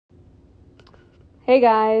Hey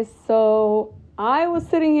guys, so I was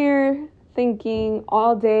sitting here thinking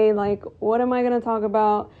all day, like, what am I going to talk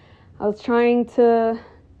about? I was trying to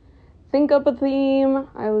think up a theme.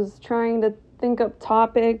 I was trying to think up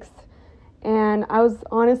topics, and I was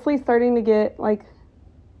honestly starting to get, like,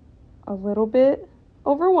 a little bit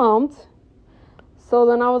overwhelmed. So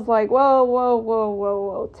then I was like,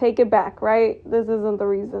 whoa, take it back, right? This isn't the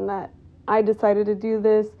reason that I decided to do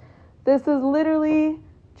this. This is literally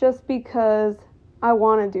just because I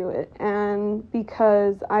want to do it, and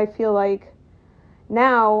because I feel like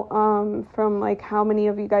now, from like how many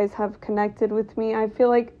of you guys have connected with me, I feel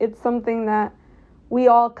like it's something that we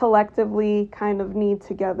all collectively kind of need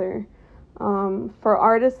together, for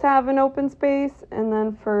artists to have an open space, and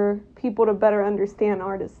then for people to better understand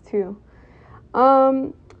artists too.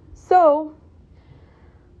 So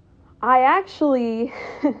I actually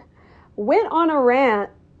went on a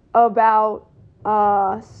rant about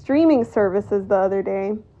streaming services the other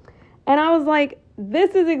day, and I was like,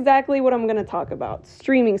 this is exactly what I'm going to talk about.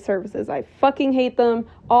 Streaming services. I fucking hate them.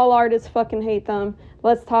 All artists fucking hate them.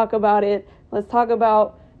 Let's talk about it. Let's talk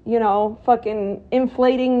about, fucking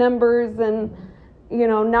inflating numbers and,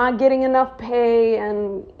 not getting enough pay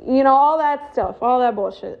and, all that stuff, all that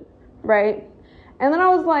bullshit, right? And then I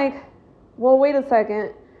was like, well, wait a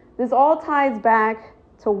second. This all ties back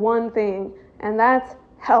to one thing, and that's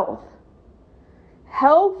health.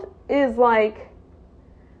 Health is like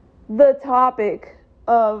the topic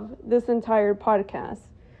of this entire podcast.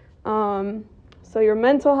 So your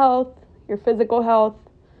mental health, your physical health,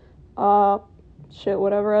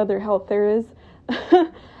 whatever other health there is.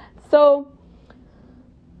 So,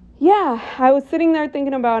 yeah, I was sitting there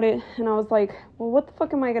thinking about it, and I was like, well, what the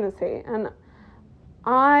fuck am I going to say? And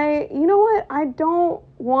I don't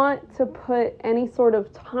want to put any sort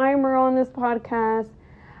of timer on this podcast.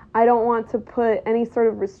 I don't want to put any sort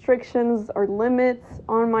of restrictions or limits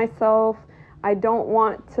on myself. I don't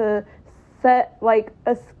want to set like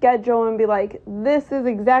a schedule and be like, this is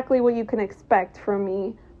exactly what you can expect from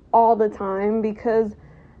me all the time, because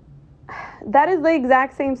that is the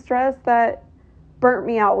exact same stress that burnt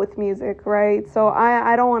me out with music, right? So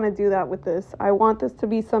I don't want to do that with this. I want this to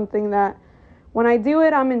be something that when I do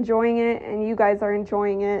it, I'm enjoying it, and you guys are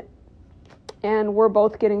enjoying it, and we're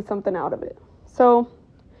both getting something out of it. So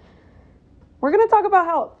we're going to talk about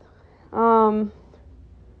health.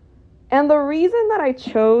 And the reason that I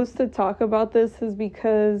chose to talk about this is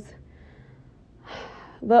because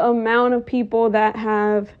the amount of people that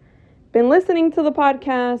have been listening to the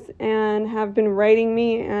podcast and have been writing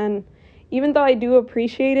me, and even though I do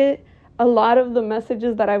appreciate it, a lot of the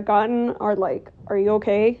messages that I've gotten are like, are you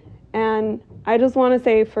okay? And I just want to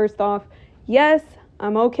say, first off, yes,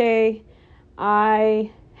 I'm okay.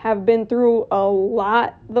 I have been through a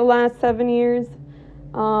lot the last 7 years,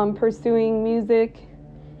 pursuing music,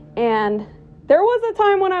 and there was a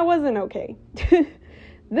time when I wasn't okay.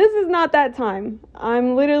 This is not that time.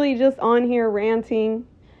 I'm literally just on here ranting,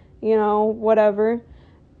 whatever.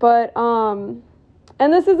 But, and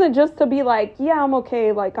this isn't just to be like, yeah, I'm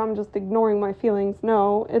okay, like, I'm just ignoring my feelings.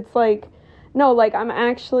 No, it's like, no, like, I'm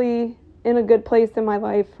actually in a good place in my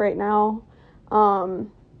life right now.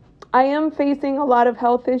 I am facing a lot of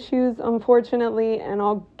health issues, unfortunately, and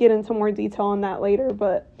I'll get into more detail on that later.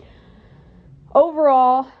 But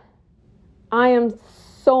overall, I am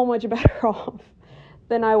so much better off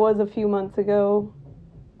than I was a few months ago,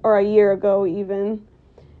 or a year ago even.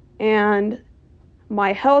 And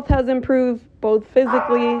my health has improved both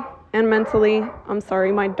physically and mentally. I'm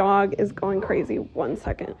sorry, my dog is going crazy. 1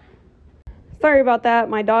 second. Sorry about that.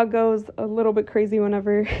 My dog goes a little bit crazy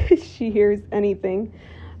whenever she hears anything.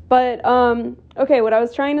 But, okay, what I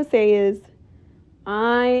was trying to say is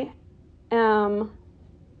I am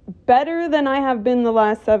better than I have been the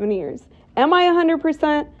last 7 years. Am I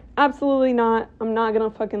 100%? Absolutely not. I'm not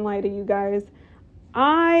going to fucking lie to you guys.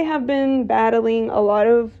 I have been battling a lot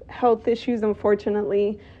of health issues,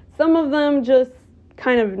 unfortunately. Some of them just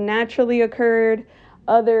kind of naturally occurred.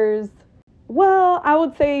 Others, well, I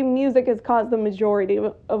would say music has caused the majority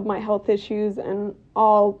of my health issues, and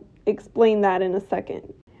I'll explain that in a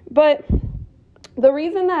second. But the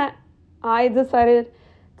reason that I decided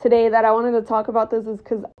today that I wanted to talk about this is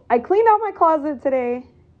because I cleaned out my closet today,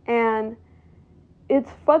 and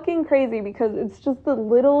it's fucking crazy because it's just the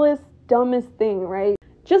littlest, dumbest thing, right?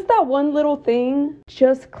 Just that one little thing,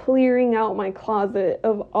 just clearing out my closet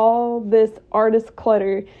of all this artist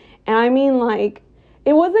clutter. And I mean, like,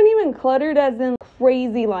 it wasn't even cluttered as in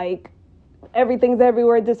crazy, like, everything's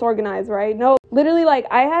everywhere, disorganized, right? No, literally, like,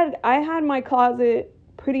 I had my closet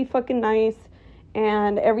pretty fucking nice,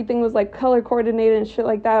 and everything was like color coordinated and shit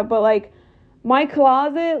like that, but like My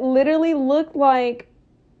closet literally looked like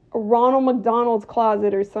Ronald McDonald's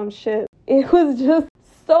closet or some shit. It was just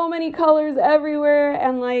so many colors everywhere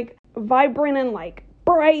and like vibrant and like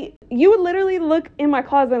bright. You would literally look in my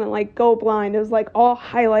closet and like go blind. It was like all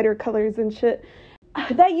highlighter colors and shit.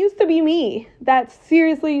 That used to be me. That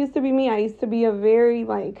seriously used to be me. I used to be a very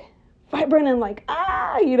like vibrant and like,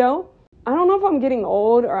 you know? I don't know if I'm getting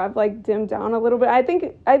old or I've like dimmed down a little bit. I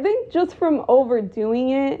think just from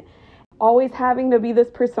overdoing it, always having to be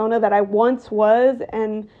this persona that I once was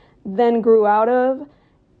and then grew out of,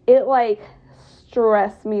 it like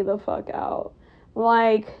stressed me the fuck out.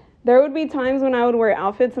 Like there would be times when I would wear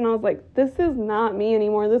outfits and I was like, this is not me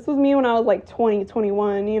anymore. This was me when I was like 20,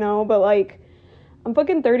 21, you know, but like I'm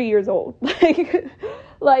fucking 30 years old.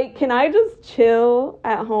 Like can I just chill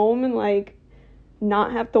at home and like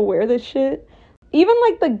not have to wear this shit? Even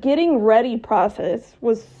like the getting ready process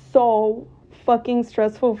was so fucking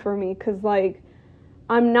stressful for me because like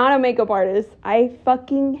I'm not a makeup artist. I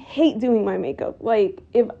fucking hate doing my makeup. Like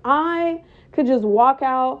if I could just walk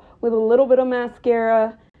out with a little bit of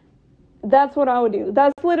mascara, that's what I would do.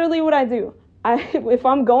 That's literally what I do. If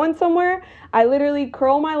I'm going somewhere, I literally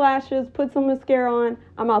curl my lashes, put some mascara on,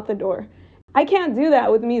 I'm out the door. I can't do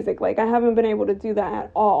that with music. Like I haven't been able to do that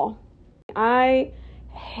at all. I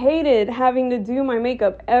hated having to do my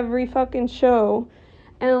makeup every fucking show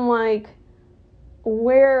and like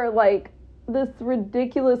wear like this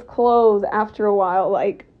ridiculous clothes after a while.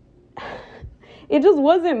 Like it just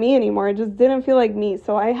wasn't me anymore. It just didn't feel like me.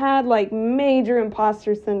 So I had like major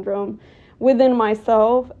imposter syndrome within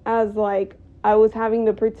myself as like I was having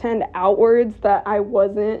to pretend outwards that I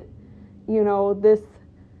wasn't, you know, this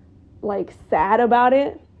like sad about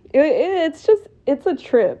it. It's a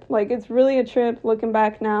trip. Like it's really a trip looking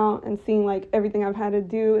back now and seeing like everything I've had to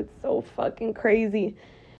do. It's so fucking crazy.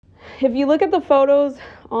 If you look at the photos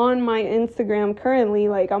on my Instagram currently,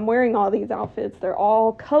 like I'm wearing all these outfits. They're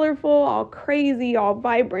all colorful, all crazy, all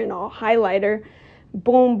vibrant, all highlighter.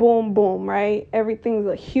 Boom, boom, boom, right? Everything's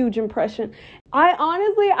a huge impression.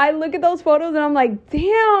 I look at those photos and I'm like,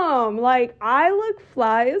 damn, like I look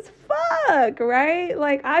fly as fuck, right?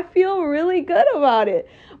 Like I feel really good about it.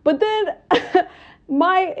 But then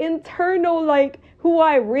my internal, like who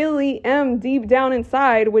I really am deep down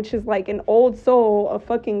inside, which is like an old soul, a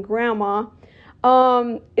fucking grandma,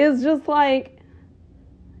 is just like,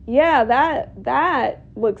 yeah, that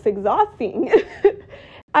looks exhausting.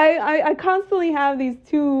 I constantly have these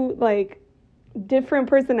two like different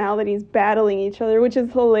personalities battling each other, which is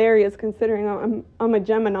hilarious considering I'm a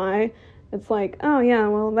Gemini. It's like, oh yeah,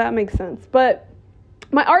 well that makes sense. But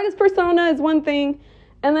my artist persona is one thing,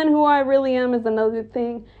 and then who I really am is another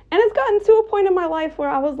thing. And it's gotten to a point in my life where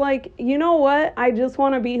I was like, you know what? I just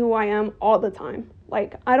want to be who I am all the time.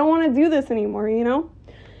 Like, I don't want to do this anymore, you know?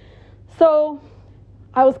 So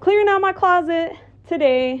I was clearing out my closet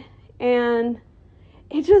today and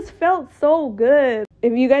it just felt so good.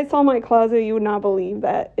 If you guys saw my closet, you would not believe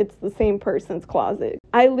that it's the same person's closet.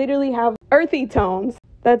 I literally have earthy tones.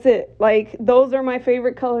 That's it. Like, those are my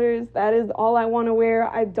favorite colors. That is all I want to wear.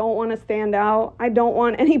 I don't want to stand out. I don't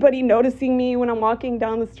want anybody noticing me when I'm walking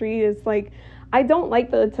down the street. It's like, I don't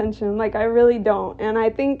like the attention. Like, I really don't. And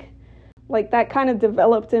I think, like, that kind of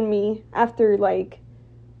developed in me after, like,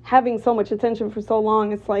 having so much attention for so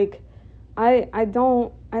long. It's like, I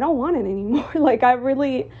don't want it anymore. Like,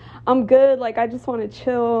 I'm good. Like, I just want to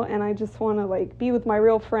chill, and I just want to, like, be with my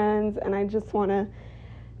real friends, and I just want to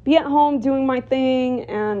be at home doing my thing,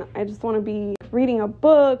 and I just want to be reading a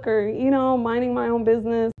book or, you know, minding my own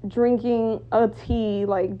business, drinking a tea,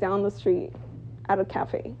 like, down the street at a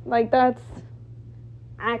cafe. Like, that's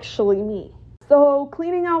actually me. So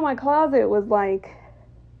cleaning out my closet was, like,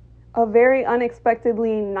 a very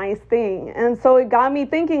unexpectedly nice thing. And so it got me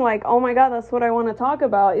thinking, like, oh my God, that's what I want to talk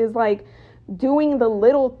about, is, like, doing the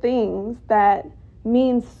little things that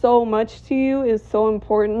mean so much to you is so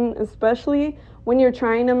important, especially when you're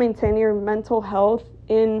trying to maintain your mental health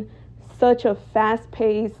in such a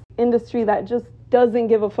fast-paced industry that just doesn't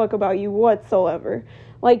give a fuck about you whatsoever.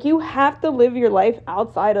 Like, you have to live your life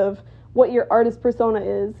outside of what your artist persona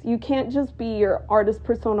is. You can't just be your artist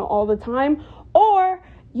persona all the time, or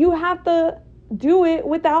you have to do it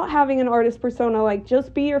without having an artist persona. Like,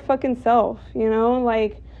 just be your fucking self, you know?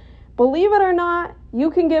 Like, believe it or not, you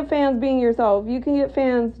can get fans being yourself. You can get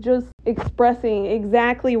fans just expressing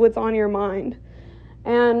exactly what's on your mind.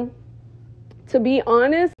 And to be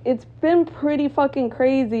honest, it's been pretty fucking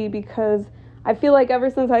crazy because I feel like ever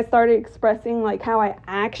since I started expressing like how I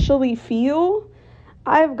actually feel,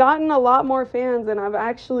 I've gotten a lot more fans and I've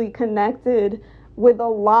actually connected with a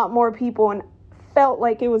lot more people and felt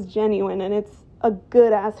like it was genuine, and it's a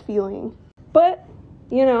good ass feeling. But,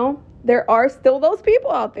 you know, there are still those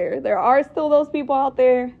people out there. There are still those people out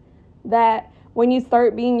there that when you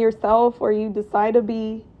start being yourself or you decide to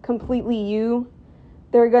be completely you,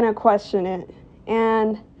 they're going to question it.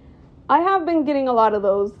 And I have been getting a lot of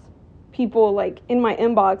those people like in my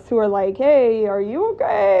inbox who are like, hey, are you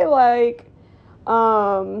okay? Like,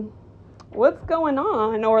 what's going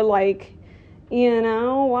on? Or like, you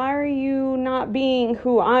know, why are you not being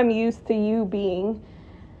who I'm used to you being?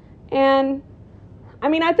 And I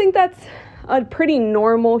mean, I think that's a pretty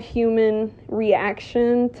normal human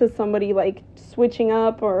reaction to somebody like switching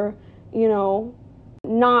up or, you know,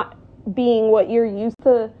 not being what you're used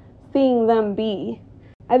to seeing them be.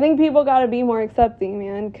 I think people got to be more accepting,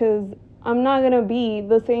 man, because I'm not going to be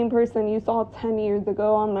the same person you saw 10 years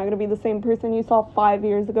ago. I'm not going to be the same person you saw 5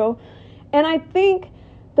 years ago. And I think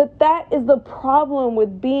that is the problem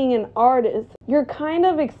with being an artist. You're kind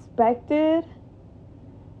of expected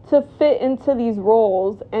to fit into these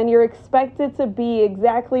roles, and you're expected to be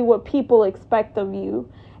exactly what people expect of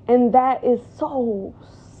you. And that is so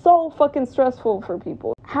fucking stressful for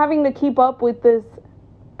people. Having to keep up with this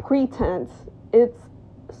pretense, it's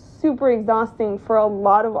super exhausting for a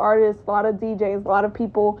lot of artists, a lot of DJs, a lot of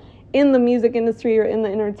people in the music industry or in the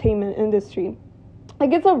entertainment industry.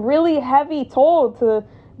 Like, it's a really heavy toll to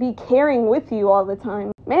be carrying with you all the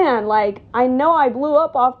time. Man, like, I know I blew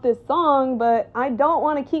up off this song, but I don't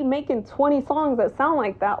want to keep making 20 songs that sound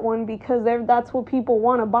like that one because that's what people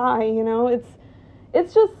want to buy, you know?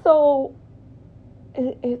 It's just so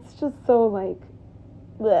like,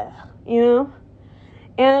 bleh, you know?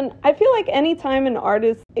 And I feel like anytime an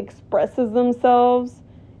artist expresses themselves,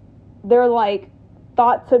 they're like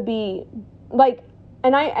thought to be like,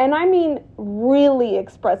 and I mean really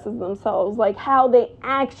expresses themselves, like how they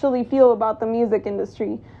actually feel about the music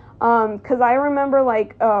industry. Because I remember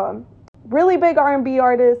like really big R&B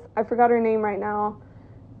artist, I forgot her name right now,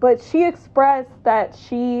 but she expressed that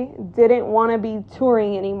she didn't want to be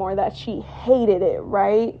touring anymore, that she hated it,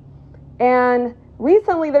 right? And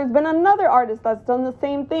recently, there's been another artist that's done the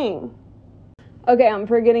same thing. Okay, I'm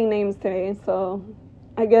forgetting names today, so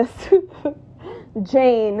I guess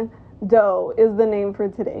Jane Doe is the name for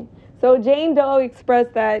today. So Jane Doe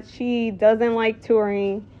expressed that she doesn't like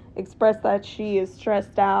touring, expressed that she is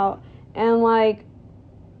stressed out, and like,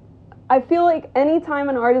 I feel like anytime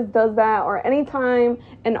an artist does that, or anytime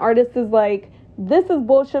an artist is like, this is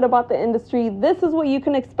bullshit about the industry, this is what you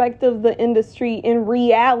can expect of the industry in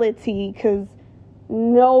reality, because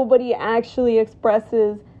nobody actually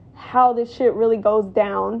expresses how this shit really goes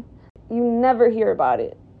down. You never hear about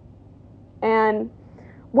it. And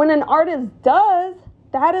when an artist does,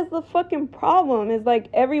 that is the fucking problem. Is like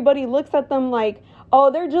everybody looks at them like,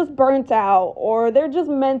 oh, they're just burnt out, or they're just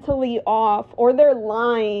mentally off, or they're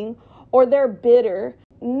lying, or they're bitter.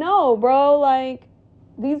 No, bro, like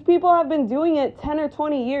these people have been doing it 10 or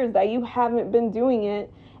 20 years that you haven't been doing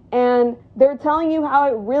it. And they're telling you how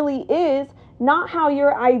it really is, not how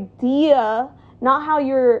your idea, not how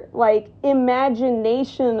your like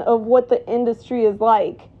imagination of what the industry is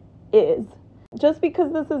like is. Just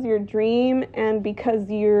because this is your dream and because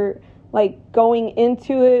you're like going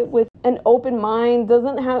into it with an open mind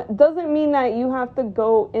doesn't mean that you have to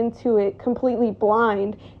go into it completely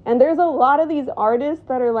blind. And there's a lot of these artists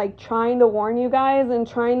that are like trying to warn you guys and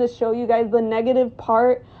trying to show you guys the negative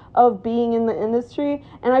part of being in the industry,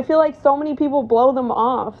 and I feel like so many people blow them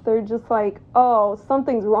off. They're just like, oh,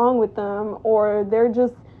 something's wrong with them, or they're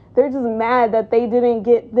just mad that they didn't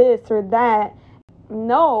get this or that.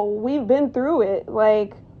 No, we've been through it.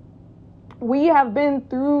 Like, we have been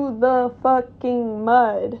through the fucking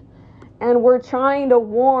mud, and we're trying to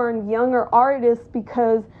warn younger artists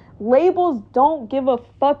because labels don't give a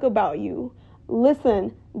fuck about you.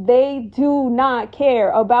 Listen, they do not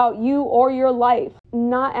care about you or your life.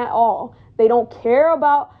 Not at all. They don't care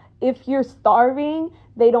about if you're starving.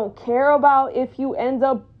 They don't care about if you end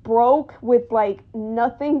up broke with like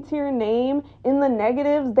nothing to your name in the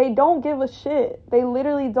negatives. They don't give a shit. They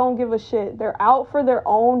literally don't give a shit. They're out for their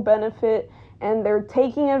own benefit, and they're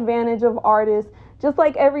taking advantage of artists just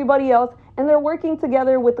like everybody else. And they're working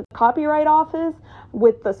together with the copyright office,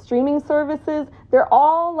 with the streaming services. They're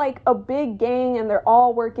all like a big gang, and they're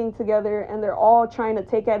all working together, and they're all trying to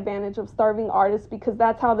take advantage of starving artists because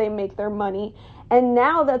that's how they make their money. And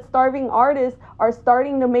now that starving artists are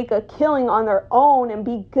starting to make a killing on their own and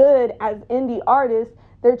be good as indie artists,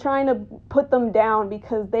 they're trying to put them down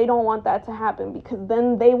because they don't want that to happen, because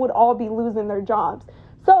then they would all be losing their jobs.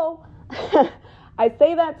 So I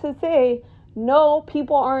say that to say, no,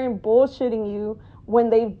 people aren't bullshitting you when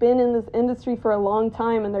they've been in this industry for a long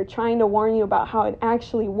time and they're trying to warn you about how it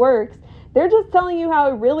actually works. They're just telling you how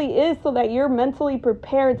it really is so that you're mentally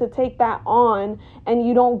prepared to take that on and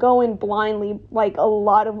you don't go in blindly like a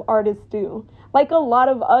lot of artists do, like a lot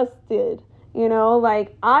of us did. You know,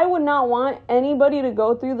 like, I would not want anybody to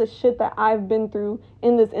go through the shit that I've been through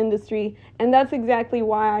in this industry. And that's exactly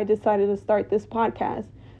why I decided to start this podcast.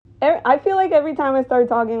 I feel like every time I start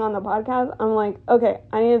talking on the podcast, I'm like, okay,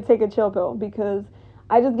 I need to take a chill pill, because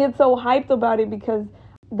I just get so hyped about it, because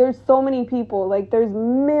there's so many people, like, there's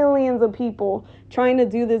millions of people trying to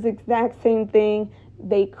do this exact same thing.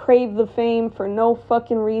 They crave the fame for no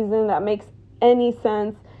fucking reason that makes any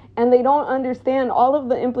sense. And they don't understand all of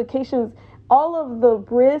the implications, all of the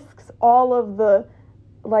risks, all of the,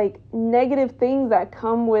 like, negative things that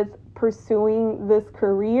come with pursuing this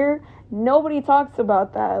career. Nobody talks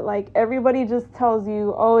about that. Like, everybody just tells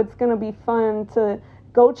you, oh, it's going to be fun to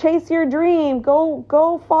go chase your dream,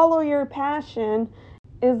 go follow your passion.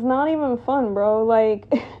 It's not even fun, bro.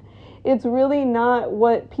 Like, it's really not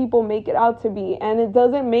what people make it out to be. And it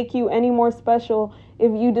doesn't make you any more special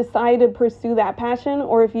if you decide to pursue that passion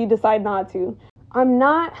or if you decide not to. I'm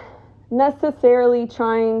not necessarily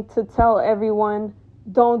trying to tell everyone,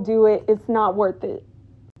 don't do it, it's not worth it.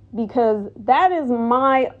 Because that is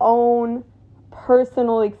my own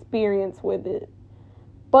personal experience with it.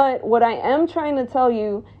 But what I am trying to tell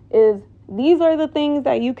you is these are the things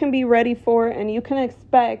that you can be ready for and you can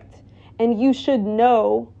expect and you should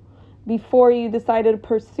know before you decided to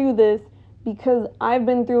pursue this, because I've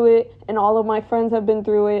been through it and all of my friends have been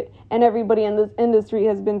through it and everybody in this industry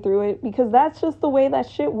has been through it, because that's just the way that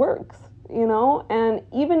shit works, you know? And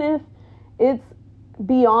even if it's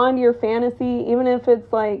beyond your fantasy, even if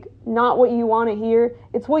it's like not what you want to hear,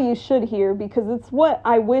 it's what you should hear, because it's what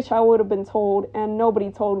I wish I would have been told and nobody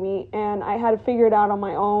told me, and I had to figure it out on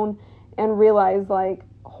my own and realize, like,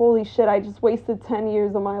 holy shit, I just wasted 10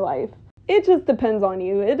 years of my life. It just depends on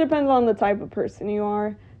you. It depends on the type of person you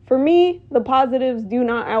are. For me, the positives do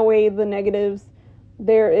not outweigh the negatives.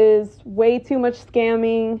 There is way too much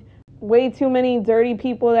scamming, way too many dirty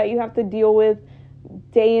people that you have to deal with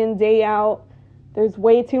day in, day out. There's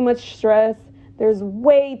way too much stress. There's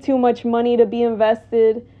way too much money to be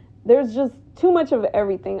invested. There's just too much of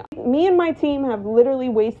everything. Me and my team have literally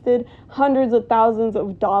wasted hundreds of thousands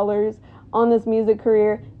of dollars on this music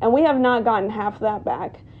career, and we have not gotten half that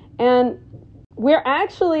back. And we're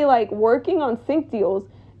actually, like, working on sync deals,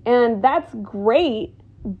 and that's great,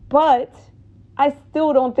 but I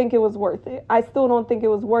still don't think it was worth it. I still don't think it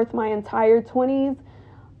was worth my entire 20s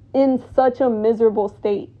in such a miserable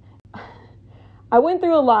state. I went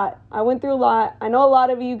through a lot. I know a lot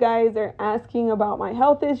of you guys are asking about my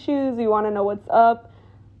health issues. You want to know what's up.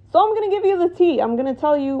 So I'm going to give you the tea. I'm going to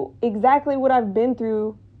tell you exactly what I've been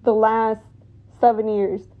through the last 7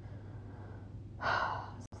 years.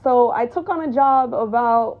 So I took on a job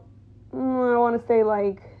about, I want to say,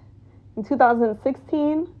 like, in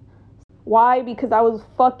 2016. Why? Because I was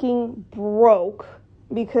fucking broke.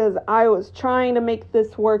 Because I was trying to make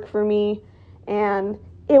this work for me and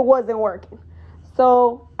it wasn't working.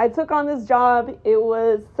 So I took on this job. It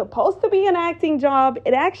was supposed to be an acting job.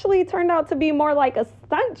 It actually turned out to be more like a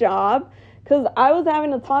stunt job, because I was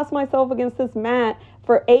having to toss myself against this mat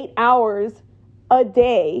for 8 hours a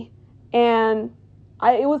day. And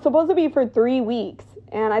it was supposed to be for 3 weeks.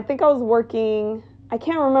 And I think I was working, I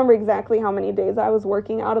can't remember exactly how many days I was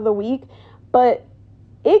working out of the week, but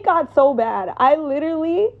it got so bad. I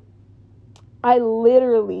literally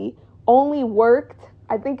only worked,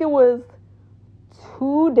 I think it was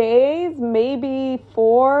 2 days, maybe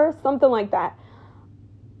 4, something like that.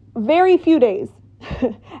 Very few days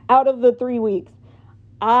out of the 3 weeks.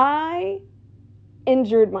 I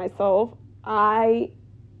injured myself. I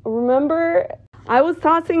remember I was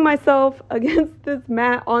tossing myself against this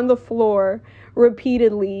mat on the floor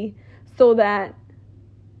repeatedly so that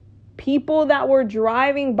people that were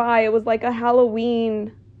driving by, it was like a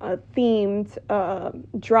Halloween themed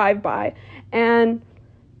drive-by, and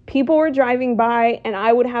people were driving by and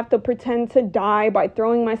I would have to pretend to die by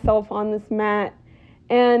throwing myself on this mat.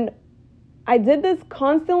 And I did this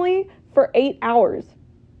constantly for 8 hours.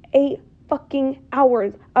 8 fucking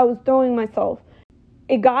hours I was throwing myself.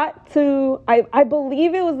 It got to, I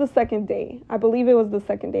believe it was the second day.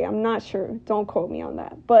 I'm not sure. Don't quote me on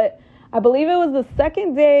that. But I believe it was the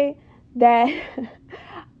second day that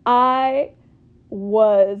I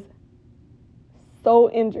was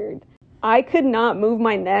so injured. I could not move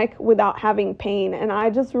my neck without having pain. And I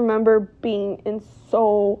just remember being in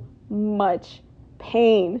so much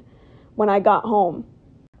pain when I got home.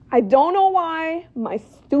 I don't know why my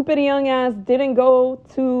stupid young ass didn't go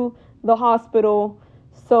to the hospital.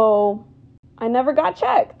 So I never got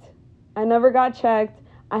checked.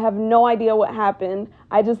 I have no idea what happened.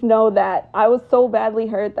 I just know that I was so badly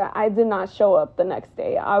hurt that I did not show up the next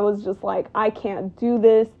day. I was just like, I can't do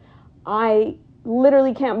this. I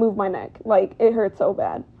literally can't move my neck. Like, it hurt so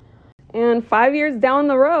bad. And 5 years down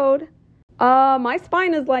the road, my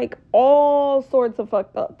spine is like all sorts of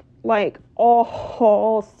fucked up. Like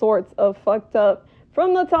all sorts of fucked up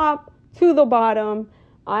from the top to the bottom.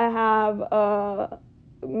 I have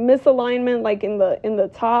misalignment like in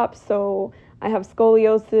the top, so I have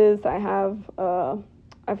scoliosis. I have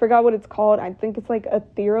I forgot what it's called. I think it's like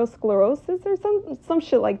atherosclerosis or some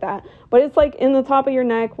shit like that. But it's like in the top of your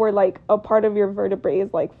neck where like a part of your vertebrae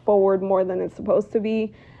is like forward more than it's supposed to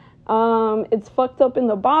be. It's fucked up in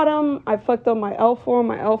the bottom. I fucked up my L4,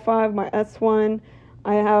 my L5, my S1.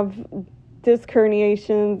 I have disc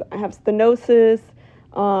herniations. I have stenosis,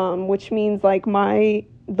 which means like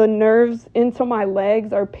the nerves into my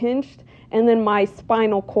legs are pinched, and then my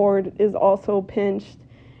spinal cord is also pinched,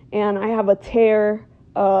 and I have a tear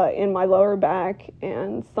in my lower back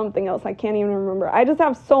and something else I can't even remember. I just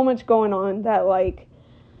have so much going on that like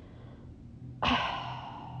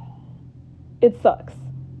it sucks.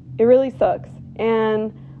 It really sucks.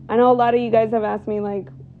 And I know a lot of you guys have asked me like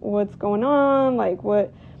what's going on, like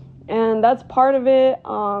what, and that's part of it.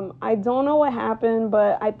 I don't know what happened,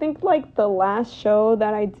 but I think like the last show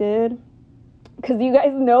that I did, because you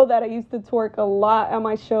guys know that I used to twerk a lot at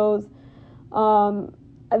my shows, I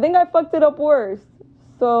think I fucked it up worse.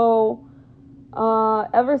 So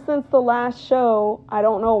ever since the last show, I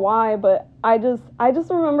don't know why, but I just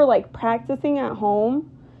remember like practicing at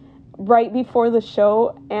home right before the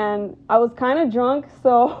show, and I was kind of drunk,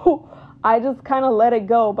 so I just kind of let it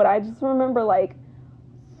go. But I just remember like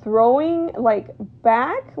throwing like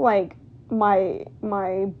back like my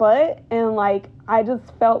butt, and like I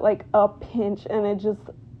just felt like a pinch, and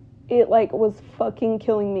it like was fucking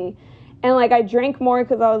killing me. And like I drank more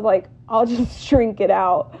because I was like, I'll just drink it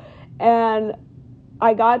out. And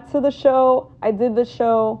I got to the show, I did the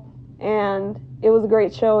show, and it was a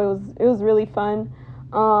great show. It was really fun.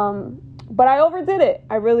 But I overdid it.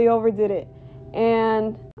 I really overdid it.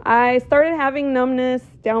 And I started having numbness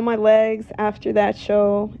down my legs after that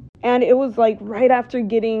show. And it was like right after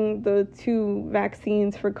getting the 2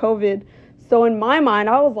 vaccines for COVID. So in my mind,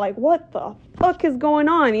 I was like, what the fuck is going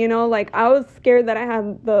on? You know, like I was scared that I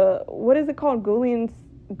had the, what is it called?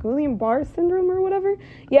 Guillain-Barre syndrome or whatever.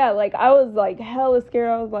 Yeah, like I was like hella scared.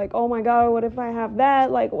 I was like, oh my God, what if I have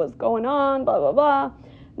that? Like what's going on? Blah, blah, blah.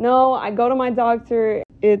 No, I go to my doctor.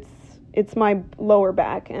 It's my lower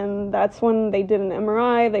back. And that's when they did an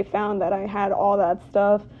MRI. They found that I had all that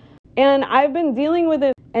stuff. And I've been dealing with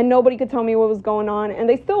it, and nobody could tell me what was going on. And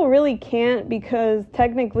they still really can't, because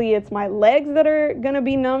technically it's my legs that are going to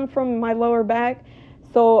be numb from my lower back.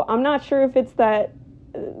 So I'm not sure if it's that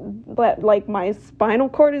like my spinal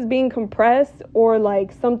cord is being compressed, or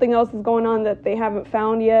like something else is going on that they haven't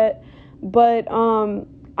found yet. But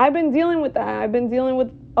I've been dealing with that. I've been dealing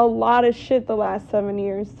with a lot of shit the last 7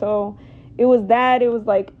 years. So it was that. It was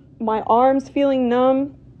like my arms feeling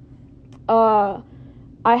numb.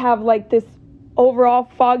 I have like this overall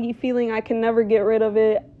foggy feeling. I can never get rid of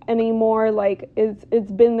it anymore. Like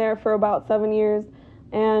it's been there for about 7 years,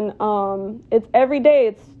 and it's every day.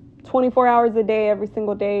 It's 24 hours a day, every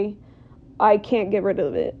single day. I can't get rid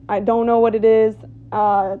of it. I don't know what it is.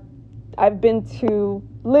 I've been to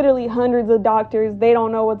literally hundreds of doctors. They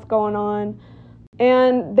don't know what's going on.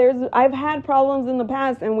 And I've had problems in the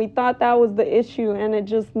past, and we thought that was the issue, and it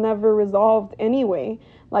just never resolved anyway.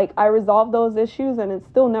 Like I resolved those issues, and it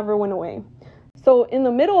still never went away. So in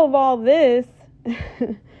the middle of all this,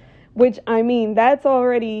 which I mean, that's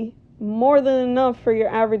already more than enough for your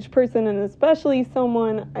average person, and especially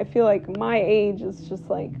someone, I feel like my age, is just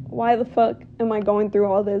like, why the fuck am I going through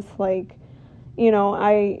all this? Like, you know,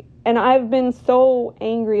 I've been so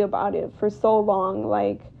angry about it for so long.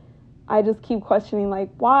 Like, I just keep questioning, like,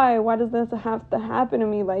 why does this have to happen to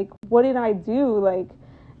me? Like, what did I do? Like,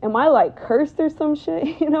 am I like cursed or some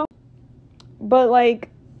shit, you know? But like,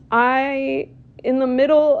 in the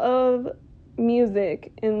middle of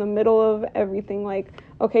music, in the middle of everything, like,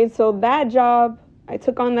 okay, so that job, I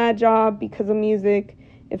took on that job because of music.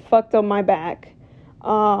 It fucked up my back.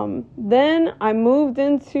 Then I moved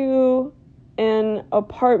into an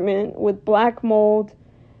apartment with black mold,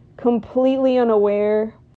 completely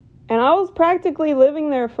unaware. And I was practically living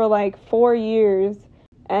there for like 4 years,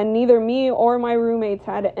 and neither me or my roommates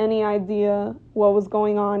had any idea what was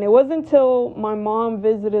going on. It wasn't until my mom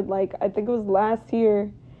visited, like, I think it was last year,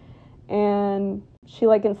 and she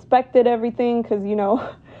like inspected everything, because, you know,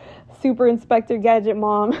 super inspector gadget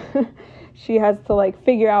mom, she has to like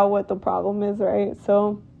figure out what the problem is, right?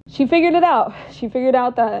 So she figured it out. She figured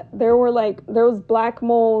out that there was black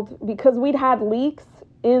mold because we'd had leaks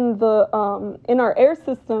in our air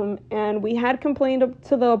system, and we had complained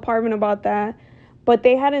to the apartment about that, but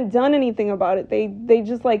they hadn't done anything about it. They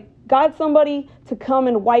just like got somebody to come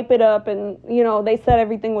and wipe it up, and they said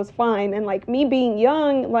everything was fine. And like me being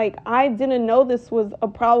young, like I didn't know this was a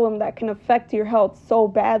problem that can affect your health so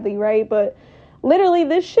badly, right? But literally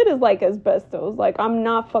this shit is like asbestos. Like, I'm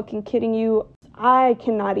not fucking kidding you. I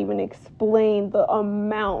cannot even explain the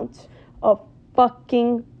amount of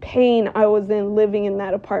fucking pain I was in living in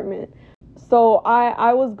that apartment. So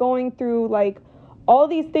I was going through like all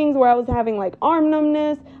these things where I was having like arm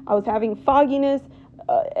numbness, I was having fogginess,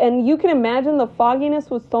 and you can imagine the fogginess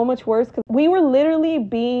was so much worse because we were literally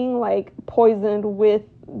being like poisoned with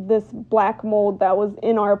this black mold that was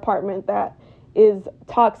in our apartment that is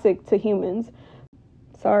toxic to humans.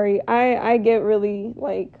 Sorry, I get really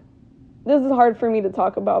like, this is hard for me to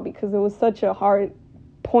talk about because it was such a hard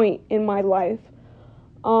point in my life.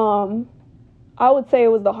 I would say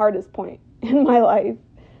it was the hardest point in my life.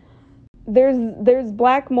 There's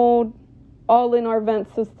black mold all in our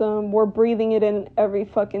vent system. We're breathing it in every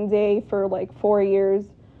fucking day for like 4 years.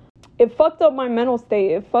 It fucked up my mental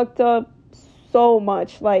state. It fucked up so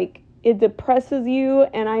much. Like, it depresses you,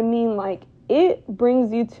 and I mean like it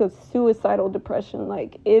brings you to suicidal depression.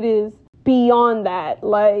 Like, it is beyond that.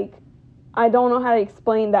 Like, I don't know how to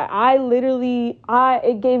explain that.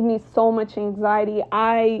 It gave me so much anxiety.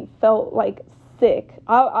 I felt like sick.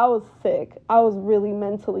 I was sick. I was really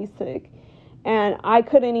mentally sick. And I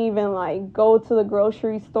couldn't even like go to the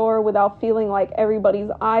grocery store without feeling like everybody's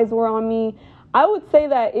eyes were on me. I would say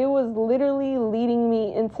that it was literally leading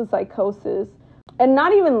me into psychosis. And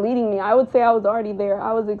not even leading me. I would say I was already there.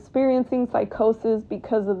 I was experiencing psychosis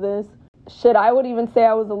because of this. Shit, I would even say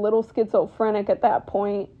I was a little schizophrenic at that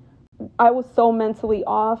point. I was so mentally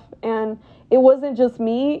off, and it wasn't just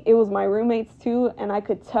me, it was my roommates too, and I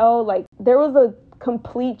could tell like there was a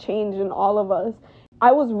complete change in all of us.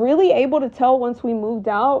 I was really able to tell once we moved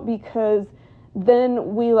out, because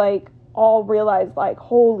then we like all realized like,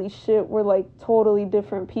 holy shit, we're like totally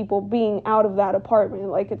different people being out of that apartment.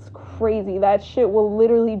 Like, it's crazy. That shit will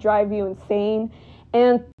literally drive you insane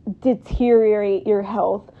and deteriorate your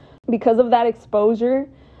health. Because of that exposure,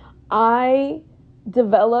 I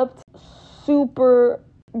developed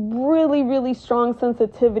really strong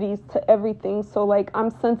sensitivities to everything. So like,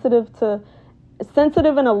 I'm sensitive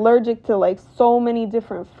and allergic to like so many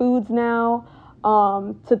different foods now,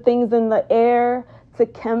 to things in the air, to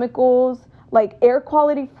chemicals. Like, air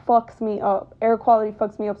quality fucks me up. Air quality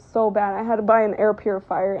fucks me up so bad. I had to buy an air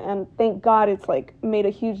purifier, and thank God it's like made a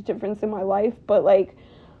huge difference in my life. But like,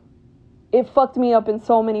 it fucked me up in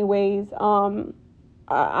so many ways.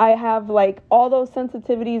 I have like all those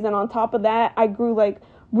sensitivities, and on top of that, I grew like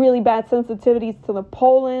really bad sensitivities to the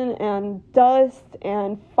pollen and dust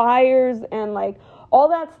and fires, and like all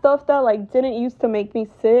that stuff that like didn't used to make me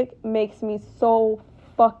sick makes me so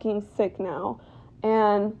fucking sick now.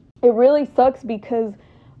 And it really sucks because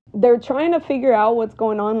they're trying to figure out what's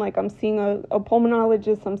going on. Like, I'm seeing a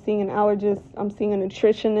pulmonologist, I'm seeing an allergist, I'm seeing a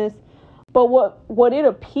nutritionist. But what it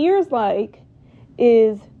appears like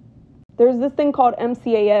is there's this thing called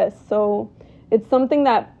MCAS. So it's something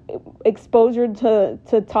that exposure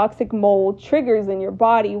to toxic mold triggers in your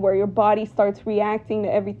body, where your body starts reacting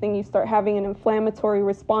to everything. You start having an inflammatory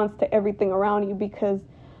response to everything around you because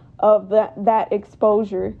of that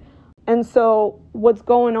exposure. And so what's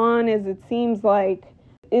going on is, it seems like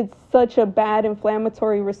it's such a bad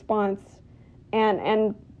inflammatory response,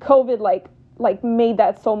 and COVID like made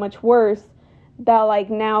that so much worse, that like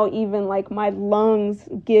now even like my lungs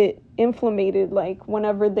get inflamed like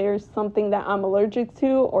whenever there's something that I'm allergic to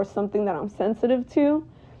or something that I'm sensitive to.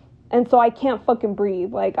 And so I can't fucking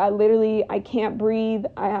breathe. Like, I can't breathe.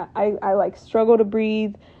 I like struggle to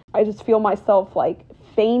breathe. I just feel myself like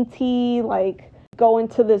fainty, like go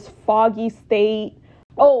into this foggy state.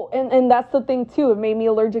 Oh, and that's the thing too. It made me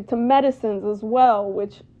allergic to medicines as well,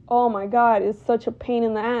 which, oh my God, is such a pain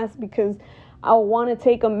in the ass, because I'll want to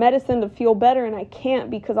take a medicine to feel better, and I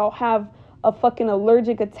can't because I'll have a fucking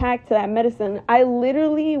allergic attack to that medicine. I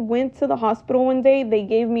literally went to the hospital one day. They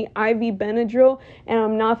gave me IV Benadryl, and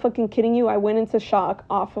I'm not fucking kidding you. I went into shock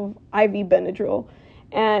off of IV Benadryl.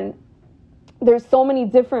 And there's so many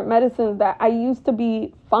different medicines that I used to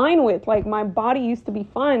be fine with. Like, my body used to be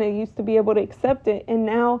fine. I used to be able to accept it. And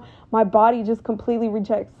now my body just completely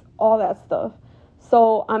rejects all that stuff.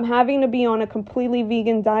 So I'm having to be on a completely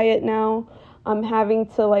vegan diet now. I'm having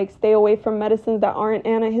to like stay away from medicines that aren't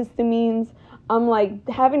antihistamines. I'm like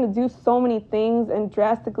having to do so many things and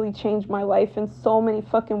drastically change my life in so many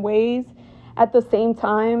fucking ways. at the same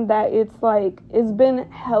time that it's like, it's been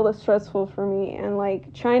hella stressful for me. And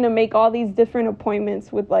like trying to make all these different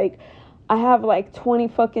appointments with like, I have like 20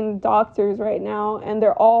 fucking doctors right now, and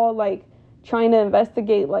they're all like trying to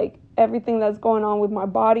investigate like everything that's going on with my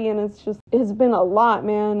body. And it's been a lot,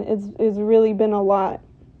 man. It's really been a lot.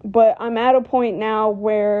 But I'm at a point now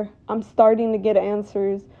where I'm starting to get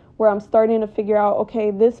answers, where I'm starting to figure out,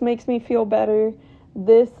 okay, this makes me feel better.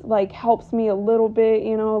 This like helps me a little bit,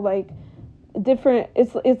 you know, like different.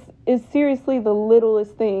 It's seriously the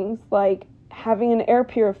littlest things, like having an air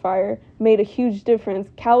purifier made a huge difference.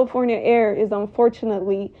 California air is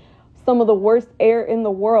unfortunately some of the worst air in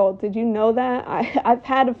the world. Did you know that? I've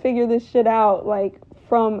had to figure this shit out, like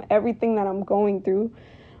from everything that I'm going through.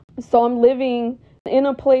 So I'm living in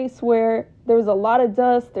a place where there's a lot of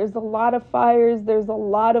dust, there's a lot of fires, there's a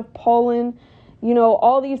lot of pollen, you know,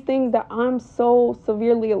 all these things that I'm so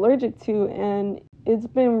severely allergic to. And it's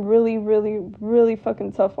been really, really, really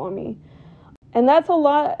fucking tough on me. And that's a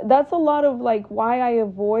lot of like why I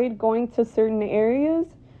avoid going to certain areas.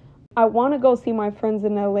 I want to go see my friends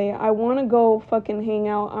in LA. I want to go fucking hang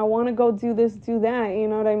out. I want to go do this, do that, you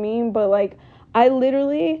know what I mean? But like, I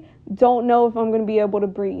literally don't know if I'm going to be able to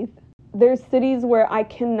breathe. There's cities where I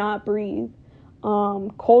cannot breathe.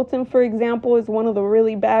 Colton, for example, is one of the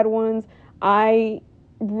really bad ones. I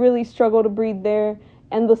really struggle to breathe there.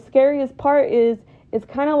 And the scariest part is it's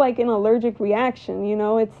kind of like an allergic reaction, you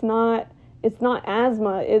know? It's not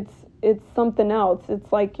asthma. It's something else.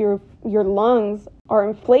 It's like your lungs are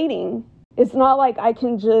inflating. It's not like I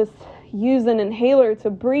can just use an inhaler to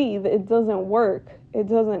breathe. It doesn't work. It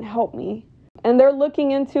doesn't help me. And they're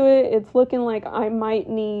looking into it. It's looking like I might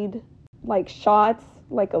need like shots,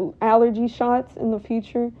 like allergy shots in the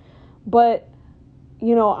future. But,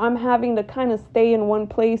 you know, I'm having to kind of stay in one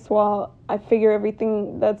place while I figure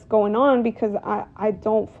everything that's going on, because I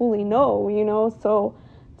don't fully know, you know. So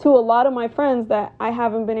to a lot of my friends that I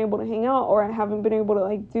haven't been able to hang out, or I haven't been able to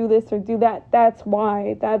like do this or do that, that's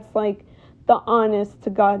why. That's like the honest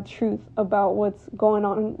to God truth about what's going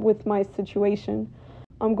on with my situation.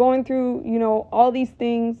 I'm going through, you know, all these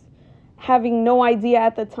things, having no idea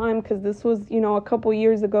at the time, because this was, you know, a couple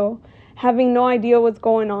years ago, having no idea what's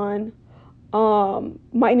going on.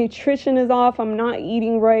 My nutrition is off. I'm not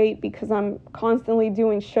eating right because I'm constantly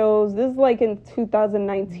doing shows. This is like in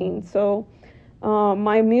 2019. So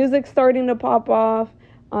my music's starting to pop off.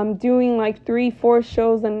 I'm doing like 3-4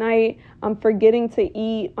 shows a night. I'm forgetting to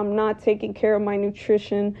eat. I'm not taking care of my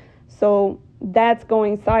nutrition. So that's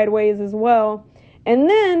going sideways as well. And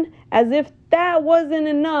then, as if that wasn't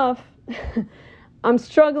enough, I'm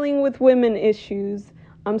struggling with women issues.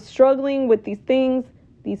 I'm struggling with these things,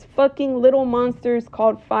 these fucking little monsters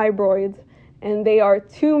called fibroids. And they are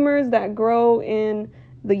tumors that grow in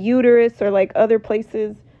the uterus or like other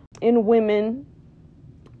places in women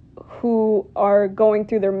who are going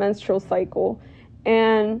through their menstrual cycle.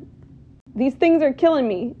 And these things are killing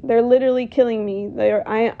me. They're literally killing me.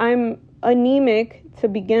 I'm anemic to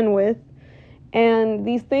begin with. And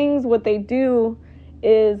these things, what they do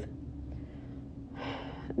is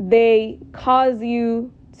they cause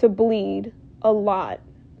you to bleed a lot.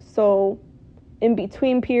 So in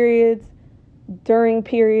between periods, during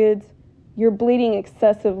periods, you're bleeding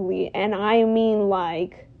excessively. And I mean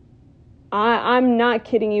like, I'm not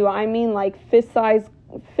kidding you. I mean like fist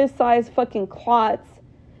size fucking clots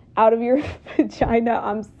out of your vagina.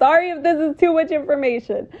 I'm sorry if this is too much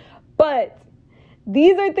information, but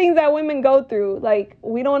these are things that women go through. Like,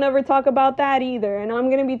 we don't ever talk about that either. And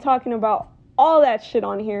I'm going to be talking about all that shit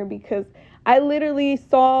on here, because I literally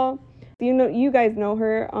saw, you know, you guys know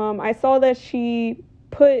her. I saw that she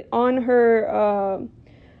put on her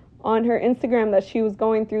Instagram that she was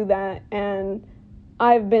going through that, and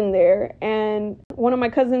I've been there. And one of my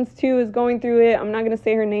cousins too is going through it. I'm not going to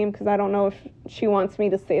say her name because I don't know if she wants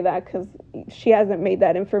me to say that, because she hasn't made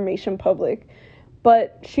that information public.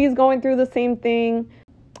 But she's going through the same thing.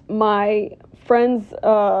 My friend's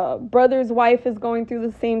brother's wife is going through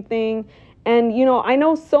the same thing. And, you know, I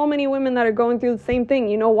know so many women that are going through the same thing.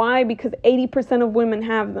 You know why? Because 80% of women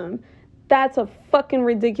have them. That's a fucking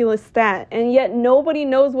ridiculous stat. And yet nobody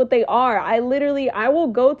knows what they are. I will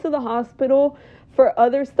go to the hospital for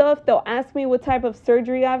other stuff. They'll ask me what type of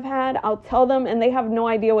surgery I've had. I'll tell them, and they have no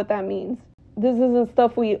idea what that means. This isn't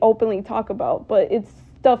stuff we openly talk about, but it's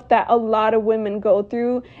stuff that a lot of women go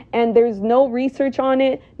through, and there's no research on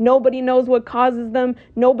it. Nobody knows what causes them.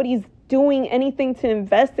 Nobody's doing anything to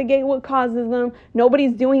investigate what causes them.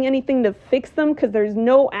 Nobody's doing anything to fix them, because there's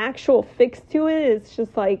no actual fix to it. It's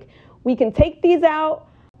just like, we can take these out,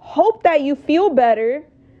 hope that you feel better,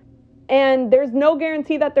 and there's no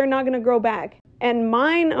guarantee that they're not going to grow back. And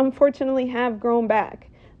mine, unfortunately, have grown back,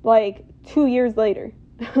 like, 2 years later.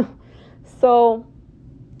 So,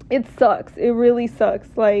 it sucks. It really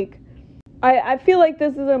sucks. Like, I feel like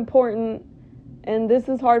this is important, and this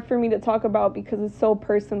is hard for me to talk about because it's so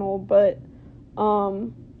personal, but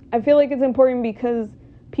I feel like it's important because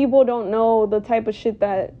people don't know the type of shit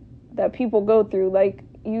that people go through. Like,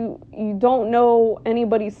 you don't know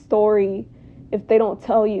anybody's story if they don't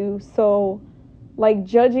tell you. So, like,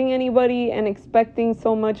 judging anybody and expecting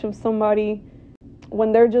so much of somebody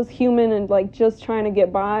when they're just human and, like, just trying to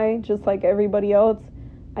get by just like everybody else,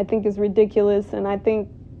 I think is ridiculous. And I think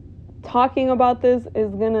talking about this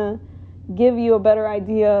is gonna give you a better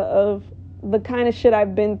idea of the kind of shit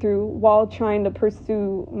I've been through while trying to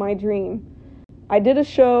pursue my dream. I did a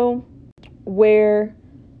show where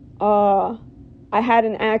I had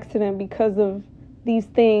an accident because of these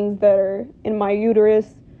things that are in my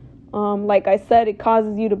uterus. Like I said, it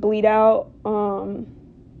causes you to bleed out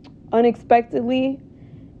unexpectedly,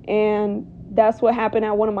 and that's what happened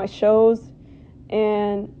at one of my shows.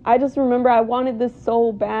 And I just remember I wanted this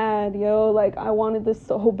so bad, like, I wanted this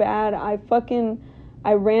so bad. I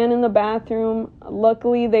ran in the bathroom.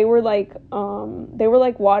 Luckily, they were like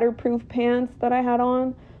waterproof pants that I had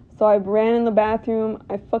on. So I ran in the bathroom.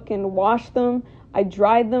 I fucking washed them. I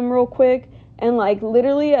dried them real quick. And, like,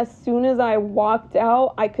 literally as soon as I walked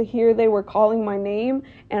out, I could hear they were calling my name.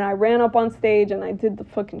 And I ran up on stage and I did the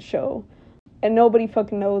fucking show. And nobody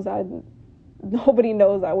knows I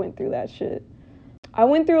went through that shit. I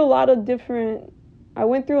went through a lot of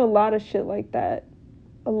shit like that.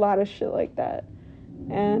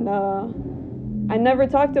 And I never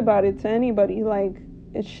talked about it to anybody. Like,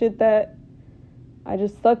 it's shit that I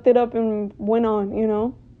just sucked it up and went on,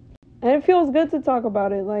 And it feels good to talk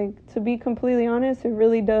about it. Like, to be completely honest, it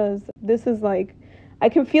really does. This is like, I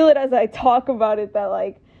can feel it as I talk about it that,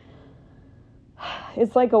 like,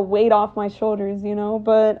 it's like a weight off my shoulders,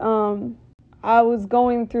 But I was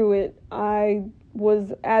going through it. I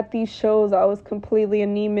was at these shows. I was completely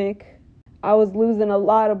anemic. I was losing a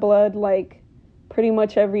lot of blood, like, pretty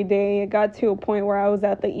much every day. It got to a point where I was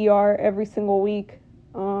at the ER every single week,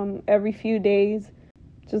 every few days,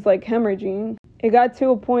 just like hemorrhaging. It got to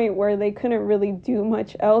a point where they couldn't really do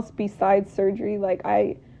much else besides surgery. Like,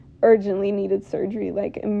 I urgently needed surgery,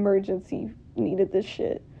 like, emergency needed this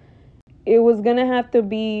shit. It was gonna have to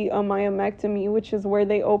be a myomectomy, which is where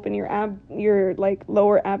they open your like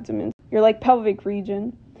lower abdomen, your like pelvic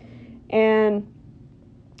region, and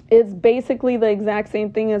it's basically the exact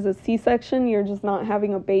same thing as a C-section. You're just not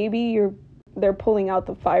having a baby. They're pulling out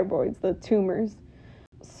the fibroids, the tumors.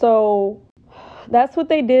 So that's what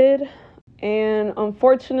they did, and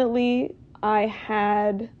unfortunately, I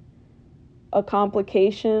had a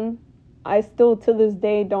complication. I still to this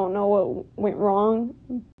day don't know what went wrong.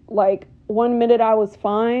 Like, 1 minute I was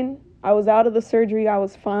fine. I was out of the surgery. I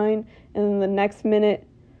was fine. And then the next minute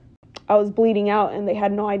I was bleeding out and they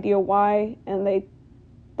had no idea why. And they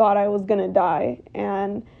thought I was going to die.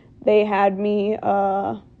 And they had me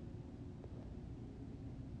call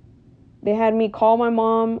my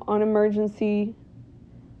mom on emergency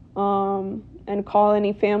and call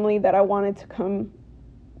any family that I wanted to come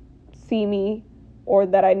see me or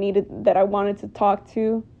that I wanted to talk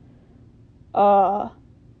to.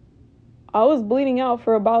 I was bleeding out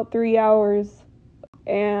for about 3 hours,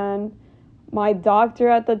 and my doctor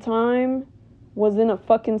at the time was in a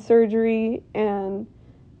fucking surgery, and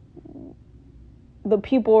the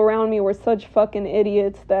people around me were such fucking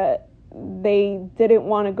idiots that they didn't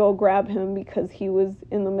want to go grab him because he was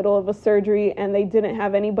in the middle of a surgery, and they didn't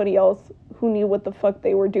have anybody else who knew what the fuck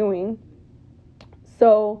they were doing.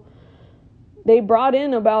 So they brought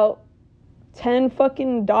in about 10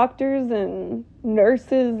 fucking doctors and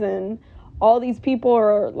nurses, and all these people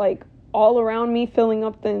are, like, all around me filling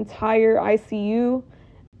up the entire ICU,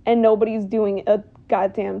 and nobody's doing a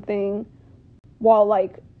goddamn thing while,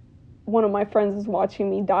 like, one of my friends is watching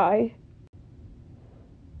me die.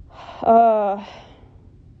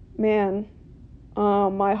 Man,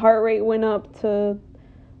 my heart rate went up to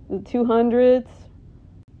the 200s.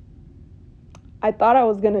 I thought I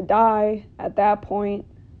was gonna die at that point,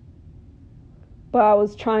 but I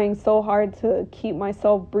was trying so hard to keep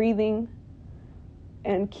myself breathing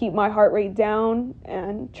and keep my heart rate down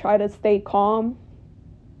and try to stay calm,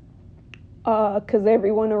 because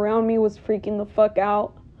everyone around me was freaking the fuck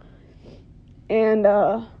out. And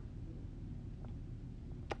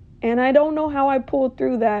I don't know how I pulled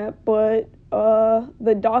through that, but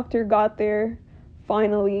the doctor got there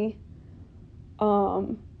finally,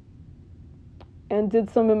 and did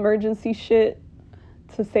some emergency shit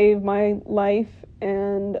to save my life,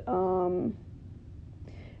 and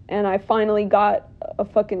and I finally got a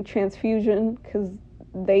fucking transfusion because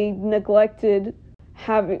they neglected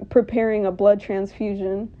preparing a blood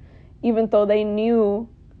transfusion, even though they knew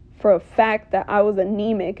for a fact that I was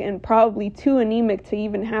anemic and probably too anemic to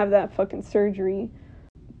even have that fucking surgery.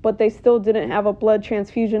 But they still didn't have a blood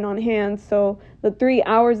transfusion on hand. So the 3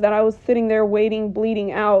 hours that I was sitting there waiting,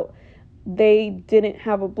 bleeding out, they didn't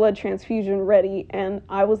have a blood transfusion ready, and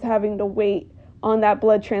I was having to wait on that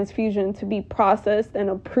blood transfusion to be processed and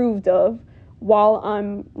approved of while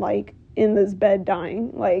I'm like in this bed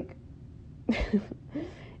dying. Like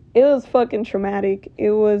it was fucking traumatic.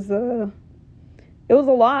 It was a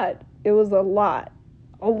lot. It was a lot.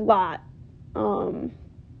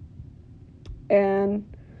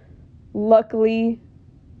 And luckily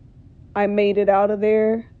I made it out of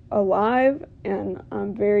there alive, and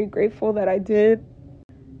I'm very grateful that I did.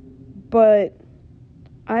 But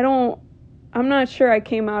I'm not sure I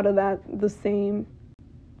came out of that the same.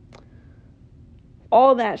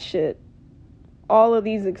 All that shit, all of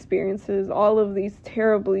these experiences, all of these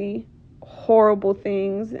terribly horrible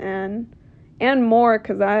things, and more,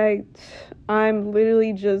 because I'm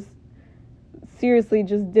literally just seriously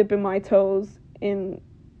just dipping my toes in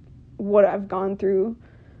what I've gone through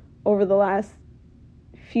over the last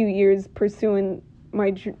few years pursuing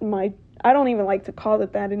my I don't even like to call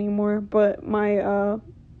it that anymore, but my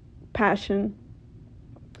passion.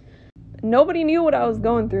 Nobody knew what I was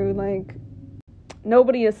going through. Like,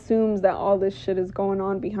 nobody assumes that all this shit is going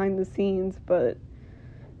on behind the scenes, but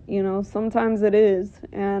you know, sometimes it is.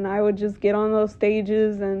 And I would just get on those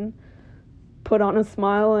stages and put on a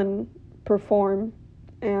smile and perform,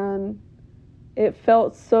 and it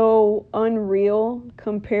felt so unreal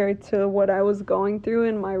compared to what I was going through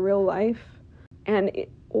in my real life. And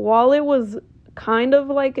while it was kind of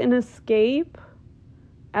like an escape,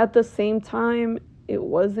 at the same time, it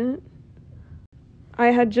wasn't. I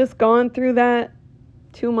had just gone through that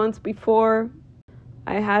 2 months before.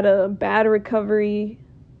 I had a bad recovery,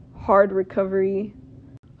 hard recovery.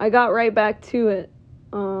 I got right back to it.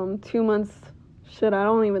 2 months, I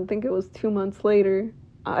don't even think it was 2 months later.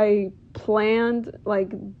 I planned,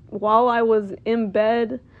 like, while I was in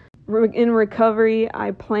bed, in recovery,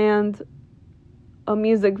 I planned a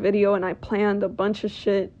music video, and I planned a bunch of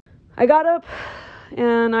shit. I got up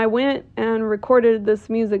and I went and recorded this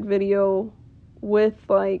music video with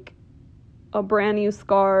like a brand new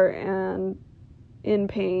scar and in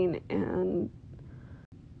pain. And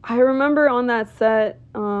I remember on that set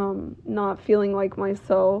not feeling like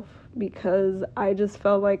myself, because I just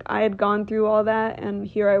felt like I had gone through all that, and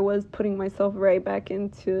here I was putting myself right back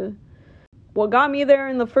into what got me there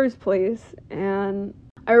in the first place. And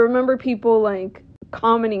I remember people like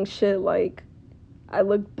commenting shit like I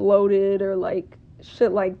looked bloated or like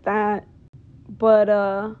shit like that. But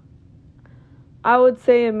I would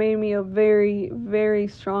say it made me a very, very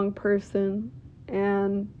strong person.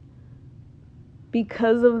 And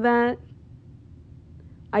because of that,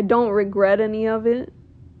 I don't regret any of it.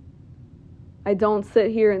 I don't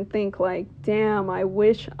sit here and think like, damn, I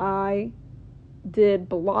wish I did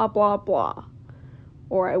blah, blah, blah.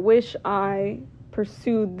 Or I wish I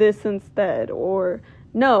pursued this instead. Or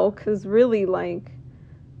no, because really, like,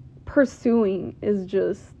 pursuing is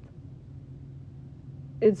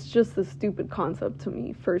it's just a stupid concept to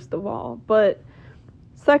me, first of all. But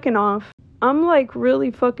second off, I'm like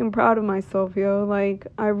really fucking proud of myself, yo. Like,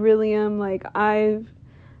 I really am. Like, I've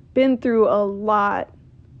been through a lot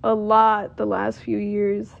the last few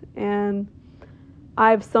years, and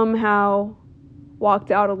I've somehow walked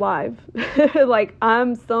out alive. Like,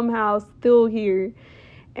 I'm somehow still here,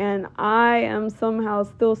 and I am somehow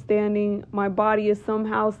still standing. My body is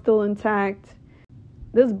somehow still intact.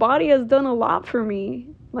 This body has done a lot for me.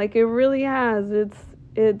 Like, it really has.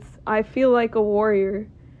 I feel like a warrior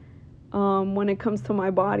when it comes to my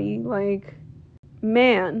body. Like,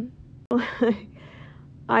 man,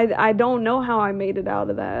 I don't know how I made it out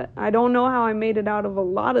of that. I don't know how I made it out of a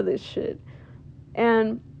lot of this shit.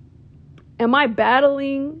 And am I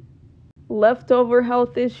battling leftover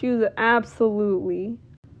health issues? Absolutely.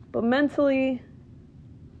 But mentally,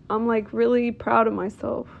 I'm like really proud of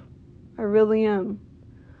myself. I really am.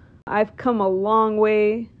 I've come a long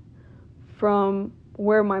way from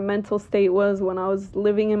where my mental state was when I was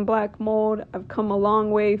living in black mold. I've come a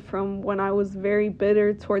long way from when I was very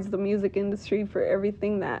bitter towards the music industry for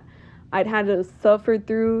everything that I'd had to suffer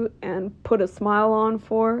through and put a smile on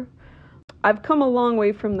for. I've come a long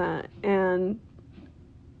way from that, and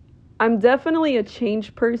I'm definitely a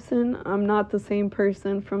changed person. I'm not the same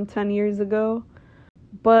person from 10 years ago,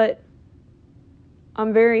 but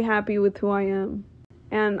I'm very happy with who I am.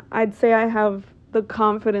 And I'd say I have the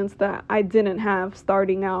confidence that I didn't have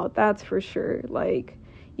starting out. That's for sure. Like,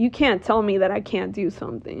 you can't tell me that I can't do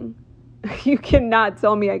something. You cannot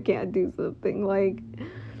tell me I can't do something. Like,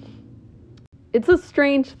 it's a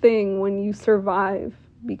strange thing when you survive,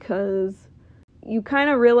 because you kind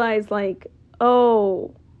of realize, like,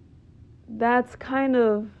 oh, that's kind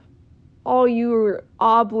of all you're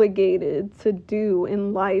obligated to do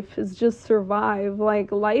in life is just survive.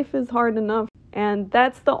 Like, life is hard enough, and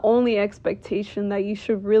that's the only expectation that you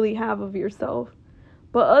should really have of yourself.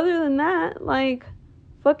 But other than that, like,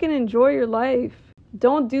 fucking enjoy your life.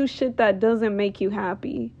 Don't do shit that doesn't make you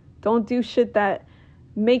happy. Don't do shit that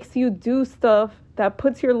makes you do stuff that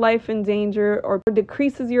puts your life in danger or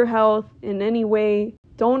decreases your health in any way.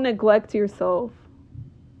 Don't neglect yourself.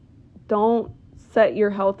 Don't set your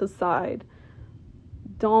health aside.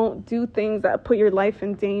 Don't do things that put your life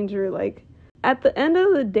in danger. Like, at the end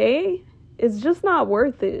of the day, it's just not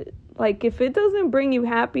worth it. Like, if it doesn't bring you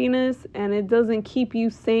happiness and it doesn't keep you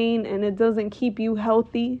sane and it doesn't keep you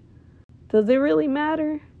healthy, does it really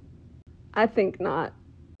matter? I think not.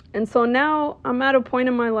 And so now I'm at a point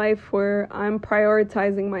in my life where I'm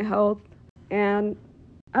prioritizing my health, and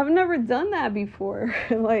I've never done that before.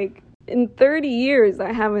 Like, in 30 years,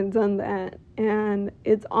 I haven't done that. And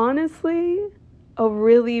it's honestly a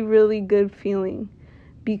really, really good feeling,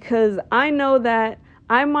 because I know that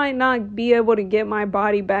I might not be able to get my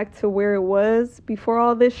body back to where it was before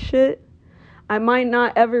all this shit. I might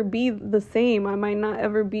not ever be the same. I might not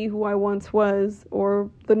ever be who I once was, or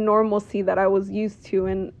the normalcy that I was used to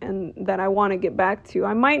and that I want to get back to.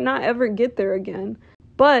 I might not ever get there again,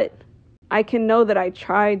 but I can know that I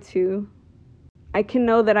tried to. I can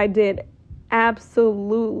know that I did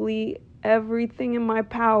absolutely everything in my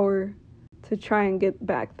power to try and get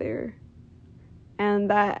back there. And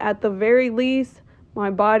that at the very least,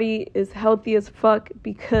 my body is healthy as fuck,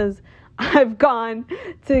 because I've gone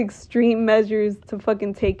to extreme measures to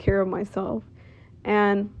fucking take care of myself.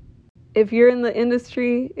 And if you're in the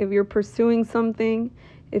industry, if you're pursuing something,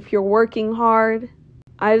 if you're working hard,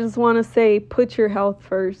 I just want to say, put your health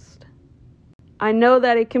first. I know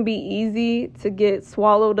that it can be easy to get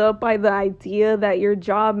swallowed up by the idea that your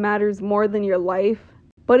job matters more than your life,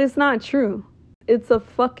 but it's not true. It's a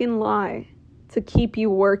fucking lie to keep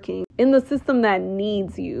you working in the system that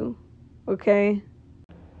needs you, okay?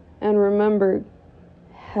 And remember,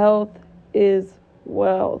 health is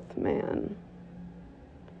wealth, man.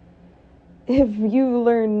 If you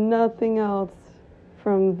learn nothing else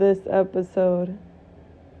from this episode,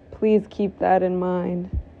 please keep that in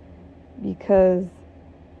mind. Because,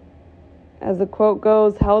 as the quote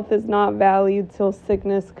goes, health is not valued till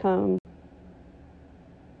sickness comes.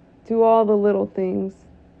 Do all the little things.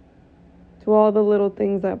 Do all the little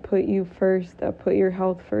things that put you first, that put your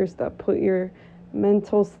health first, that put your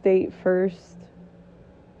mental state first.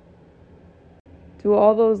 Do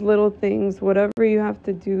all those little things, whatever you have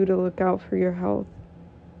to do to look out for your health.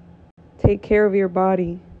 Take care of your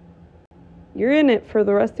body. You're in it for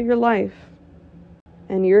the rest of your life.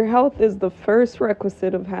 And your health is the first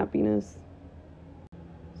requisite of happiness.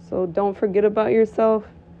 So don't forget about yourself,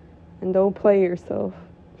 and don't play yourself.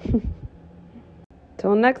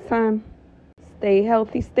 Till next time, stay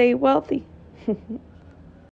healthy, stay wealthy.